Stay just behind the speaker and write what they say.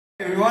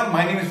Everyone,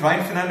 my name is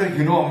Ryan Fernando.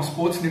 You know I'm a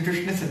sports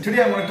nutritionist, and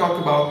today I'm going to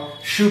talk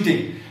about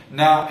shooting.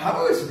 Now,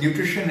 how is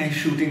nutrition and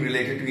shooting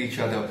related to each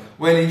other?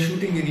 Well, in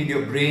shooting you need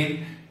your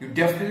brain, you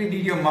definitely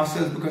need your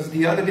muscles, because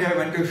the other day I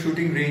went to a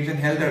shooting range and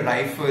held a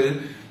rifle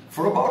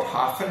for about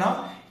half an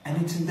hour,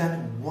 and it's in that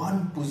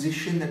one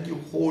position that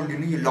you hold,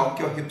 you lock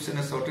your hips in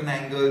a certain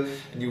angle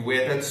and you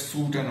wear that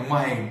suit, and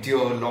my dear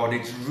Lord,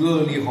 it's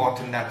really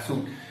hot in that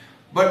suit.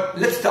 But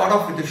let's start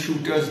off with the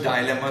shooter's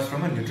dilemmas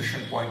from a nutrition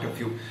point of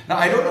view. Now,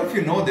 I don't know if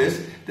you know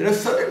this, there are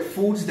certain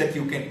foods that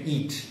you can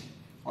eat,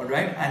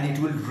 alright, and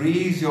it will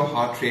raise your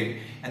heart rate.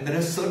 And there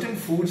are certain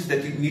foods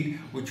that you eat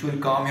which will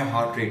calm your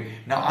heart rate.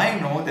 Now,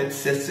 I know that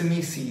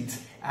sesame seeds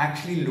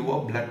actually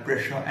lower blood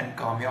pressure and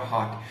calm your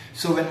heart.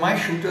 So when my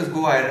shooters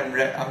go, I'm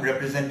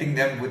representing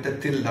them with a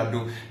til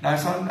laddu. Now,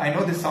 I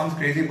know this sounds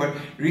crazy, but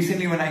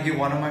recently when I gave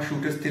one of my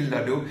shooters til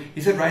laddu,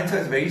 he said, Ryan sir,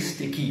 it's very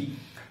sticky.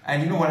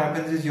 And you know what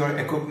happens is your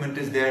equipment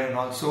is there, and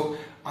also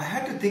I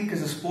had to think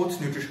as a sports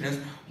nutritionist,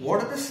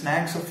 what are the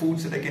snacks or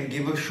foods that I can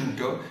give a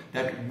shooter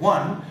that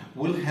one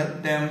will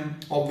help them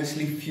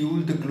obviously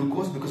fuel the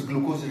glucose, because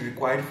glucose is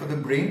required for the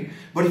brain.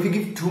 But if you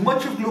give too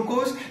much of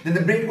glucose, then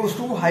the brain goes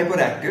too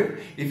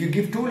hyperactive. If you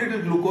give too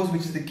little glucose,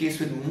 which is the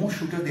case with most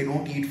shooters, they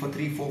don't eat for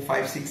 3, 4,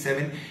 5, 6,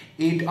 7,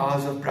 8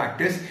 hours of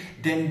practice,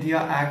 then they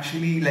are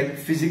actually like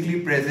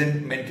physically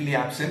present, mentally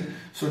absent.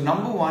 So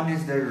number one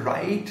is the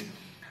right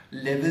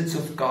levels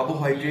of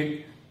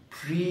carbohydrate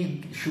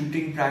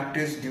pre-shooting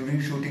practice, during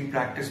shooting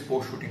practice,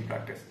 post-shooting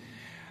practice.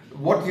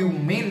 What you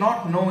may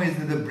not know is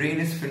that the brain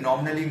is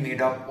phenomenally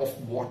made up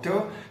of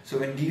water. So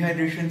when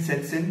dehydration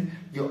sets in,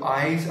 your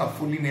eyes are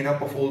fully made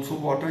up of also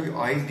water. Your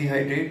eyes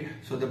dehydrate,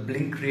 so the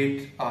blink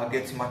rate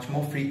gets much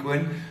more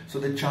frequent. So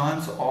the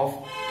chance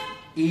of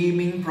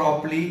aiming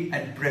properly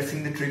and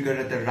pressing the trigger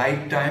at the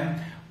right time,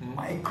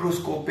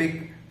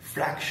 microscopic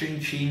fraction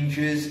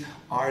changes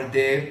are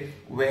there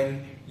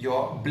when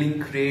your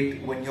blink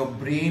rate, when your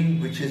brain,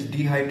 which is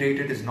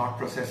dehydrated, is not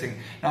processing.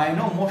 Now, I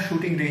know most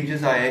shooting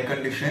ranges are air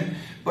conditioned,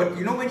 but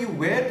when you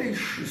wear the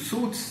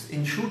suits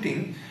in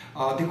shooting,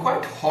 they're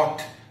quite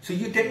hot, so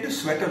you tend to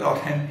sweat a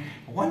lot. And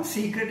one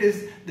secret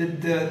is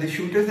that the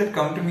shooters that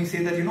come to me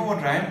say that, you know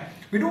what, Ryan,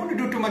 we don't want to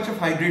do too much of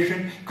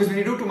hydration, because when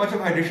you do too much of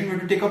hydration, you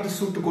have to take off the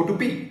suit to go to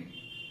pee.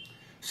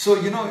 So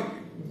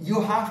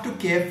you have to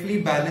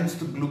carefully balance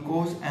the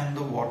glucose and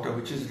the water,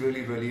 which is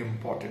really, really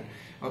important.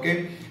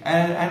 Okay,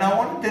 and I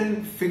want to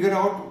then figure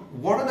out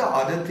what are the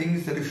other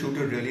things that a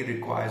shooter really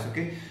requires.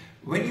 Okay,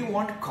 when you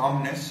want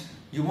calmness,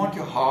 you want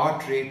your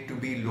heart rate to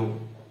be low.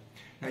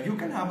 Now, you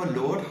can have a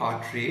lowered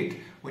heart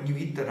rate when you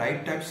eat the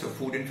right types of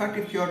food. In fact,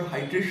 if your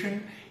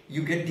hydration,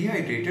 you get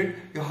dehydrated,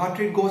 your heart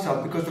rate goes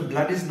up because the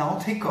blood is now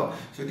thicker.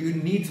 So you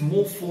need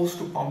more force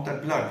to pump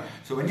that blood.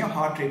 So when your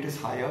heart rate is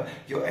higher,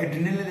 your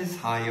adrenaline is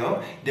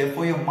higher.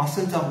 Therefore, your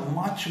muscles are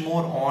much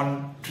more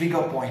on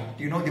trigger point.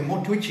 They're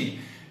more twitchy.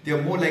 They're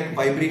more like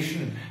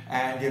vibration,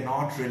 and they're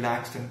not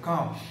relaxed and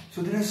calm.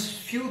 So there are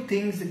few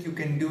things that you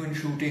can do in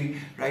shooting,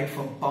 right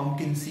from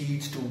pumpkin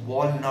seeds to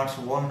walnuts.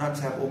 Walnuts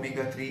have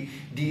omega-3,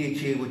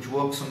 DHA, which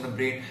works on the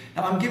brain.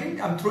 Now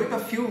I'm throwing a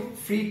few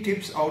free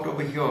tips out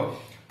over here,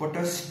 but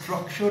a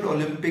structured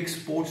Olympic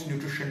sports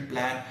nutrition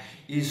plan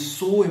is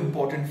so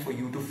important for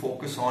you to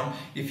focus on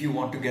if you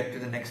want to get to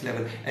the next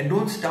level. And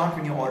don't start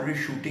when you're already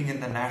shooting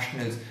in the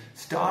nationals.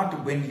 Start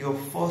when you're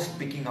first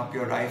picking up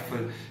your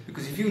rifle,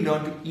 because if you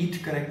learn to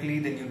eat correctly,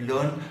 then you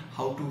learn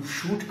how to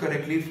shoot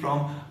correctly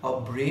from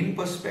a brain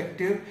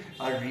perspective,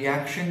 a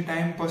reaction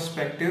time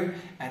perspective,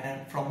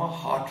 and from a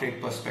heart rate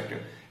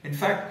perspective. In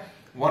fact,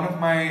 one of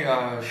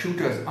my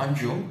shooters,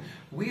 Anjum,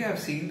 we have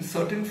seen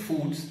certain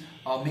foods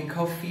make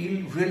her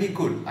feel really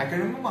good. I can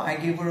remember I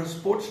gave her a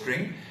sports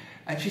drink,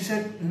 and she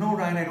said, no,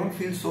 Ryan, I don't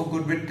feel so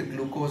good with the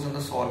glucose and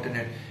the salt in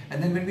it.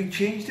 And then when we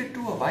changed it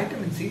to a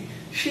vitamin C,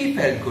 she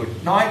felt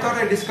good. Now, I thought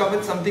I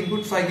discovered something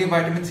good, so I gave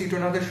vitamin C to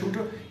another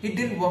shooter. It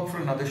didn't work for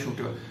another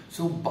shooter.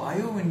 So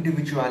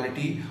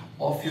bio-individuality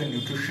of your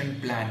nutrition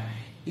plan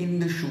in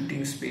the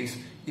shooting space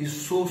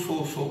is so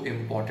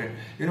important.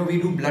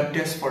 We do blood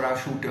tests for our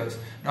shooters.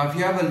 Now, if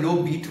you have a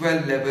low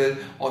B12 level,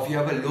 or if you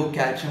have a low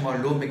calcium or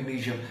low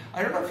magnesium,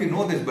 I don't know if you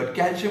know this, but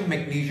calcium,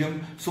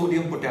 magnesium,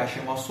 sodium,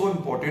 potassium are so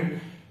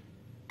important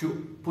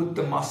to put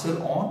the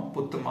muscle on,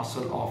 put the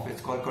muscle off.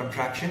 It's called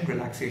contraction,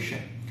 relaxation.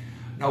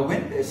 Now,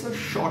 when there's a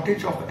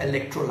shortage of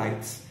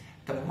electrolytes,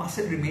 the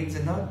muscle remains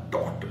in a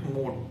taut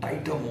mode,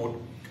 tighter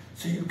mode.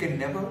 So you can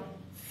never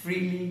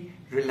freely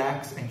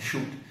relax and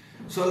shoot.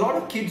 So a lot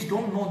of kids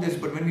don't know this,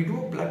 but when we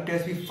do a blood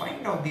test, we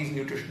find out these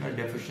nutritional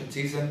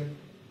deficiencies, and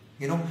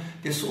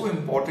they're so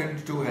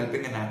important to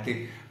helping an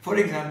athlete. For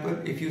example,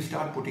 if you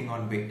start putting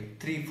on weight,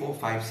 3, 4,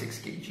 5, 6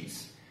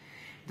 kgs,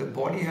 the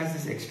body has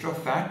this extra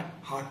fat,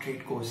 heart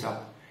rate goes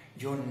up.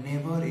 You're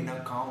never in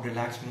a calm,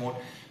 relaxed mode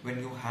when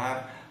you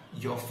have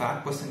your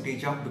fat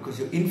percentage up, because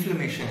your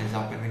inflammation is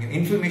up. And when your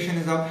inflammation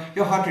is up,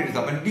 your heart rate is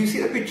up. And do you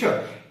see the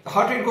picture? The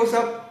heart rate goes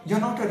up, you're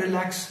not a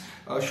relaxed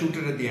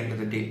shooter at the end of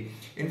the day.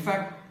 In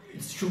fact,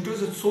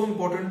 shooters, it's so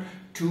important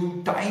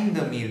to time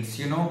the meals.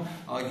 You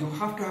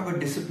have to have a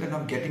discipline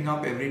of getting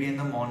up every day in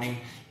the morning,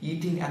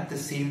 eating at the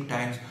same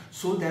times,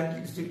 so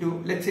that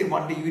let's say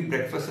one day you eat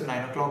breakfast at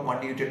 9 o'clock,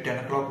 one day you eat at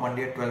 10 o'clock, one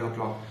day at 12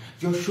 o'clock.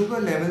 Your sugar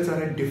levels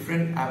are at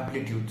different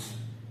amplitudes.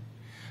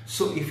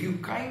 So if you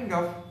kind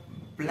of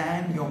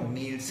plan your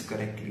meals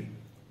correctly,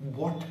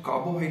 what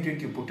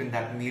carbohydrate you put in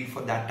that meal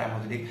for that time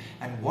of the day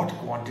and what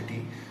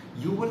quantity,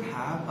 you will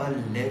have a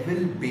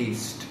level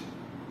based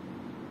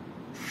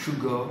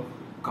sugar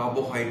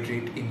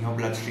carbohydrate in your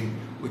bloodstream,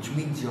 which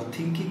means your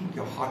thinking,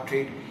 your heart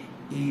rate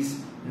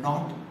is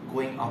not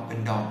going up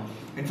and down.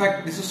 In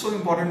fact, this is so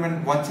important.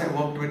 When once I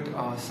worked with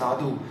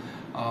Sadhu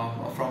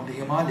from the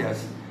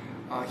Himalayas,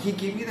 he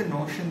gave me the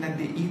notion that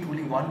they eat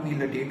only one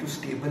meal a day to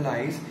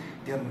stabilize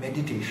their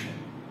meditation.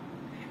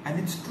 And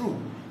it's true.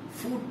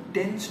 Food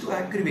tends to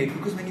aggravate,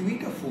 because when you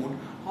eat a food,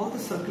 all the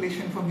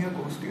circulation from here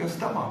goes to your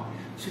stomach.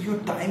 So your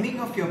timing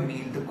of your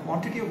meal, the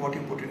quantity of what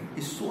you put in,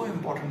 is so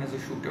important as a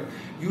shooter.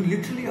 You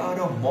literally are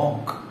a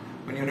monk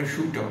when you're a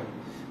shooter,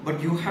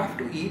 but you have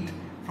to eat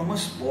from a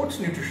sports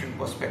nutrition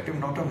perspective,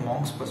 not a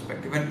monk's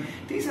perspective. And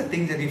these are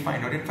things that we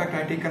find out. In fact,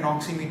 I take an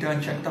oximeter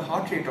and check the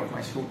heart rate of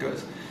my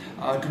shooters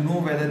to know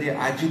whether they're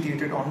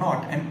agitated or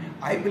not. And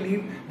I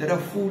believe there are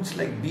foods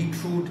like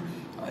beetroot,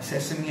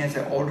 sesame, as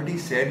I already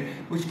said,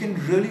 which can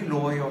really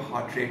lower your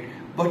heart rate.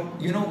 But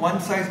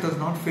one size does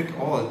not fit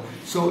all.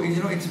 So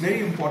it's very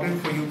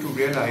important for you to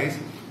realize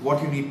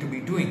what you need to be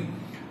doing.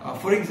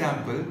 For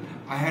example,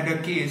 I had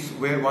a case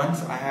where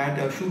once I had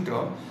a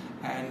shooter,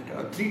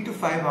 and 3 to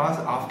 5 hours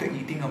after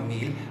eating a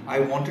meal,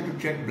 I wanted to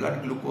check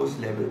blood glucose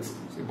levels.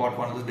 So I bought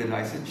one of those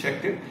devices,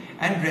 checked it,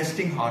 and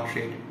resting heart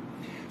rate.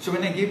 So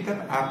when I gave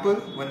them apple,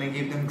 when I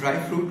gave them dry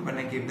fruit, when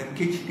I gave them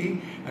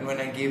khichdi, and when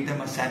I gave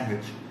them a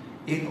sandwich,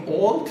 in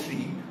all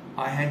three,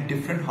 I had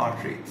different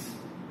heart rates.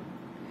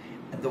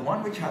 And the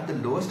one which had the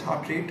lowest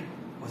heart rate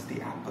was the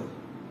apple.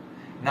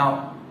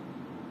 Now,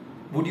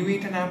 would you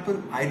eat an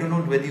apple? I don't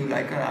know whether you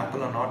like an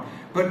apple or not.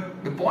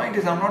 But the point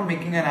is, I'm not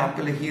making an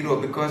apple a hero,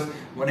 because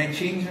when I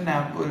changed an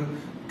apple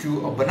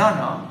to a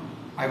banana,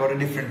 I got a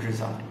different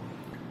result.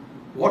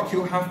 What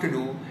you have to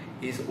do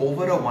is,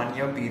 over a 1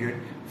 year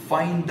period,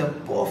 find the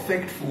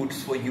perfect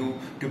foods for you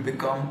to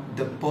become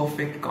the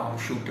perfect calm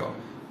shooter.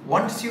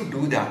 Once you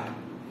do that,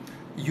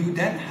 you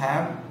then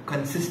have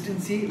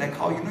consistency, like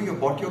how you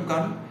bought your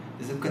gun.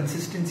 There's a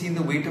consistency in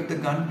the weight of the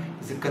gun.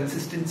 There's a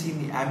consistency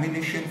in the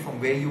ammunition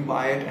from where you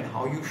buy it and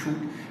how you shoot,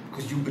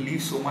 because you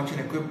believe so much in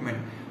equipment.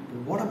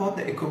 But what about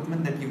the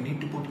equipment that you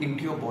need to put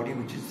into your body,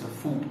 which is the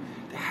food?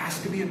 There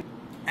has to be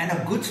and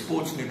a good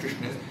sports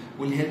nutritionist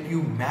will help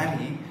you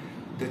marry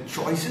the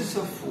choices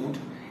of food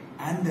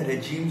and the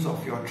regimes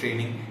of your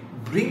training,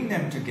 bring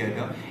them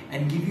together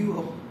and give you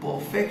a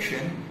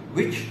perfection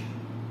which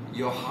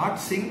your heart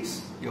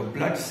sings, your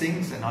blood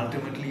sings, and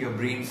ultimately your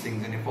brain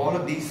sings. And if all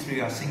of these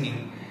three are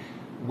singing,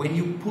 when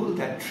you pull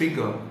that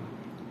trigger,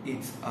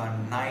 it's a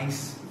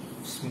nice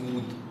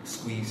smooth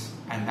squeeze,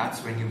 and that's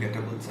when you get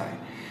a bullseye.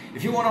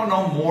 If you want to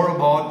know more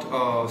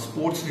about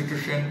sports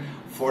nutrition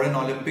for an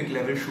Olympic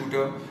level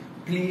shooter,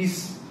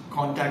 please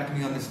contact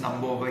me on this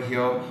number over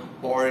here,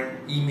 or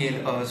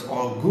email us,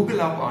 or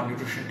Google up our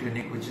nutrition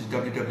clinic, which is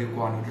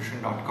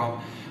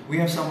www.nutrition.com. We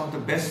have some of the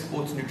best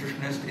sports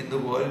nutritionists in the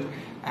world,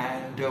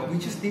 and we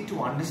just need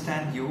to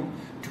understand you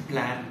to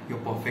plan your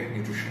perfect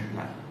nutrition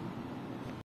plan.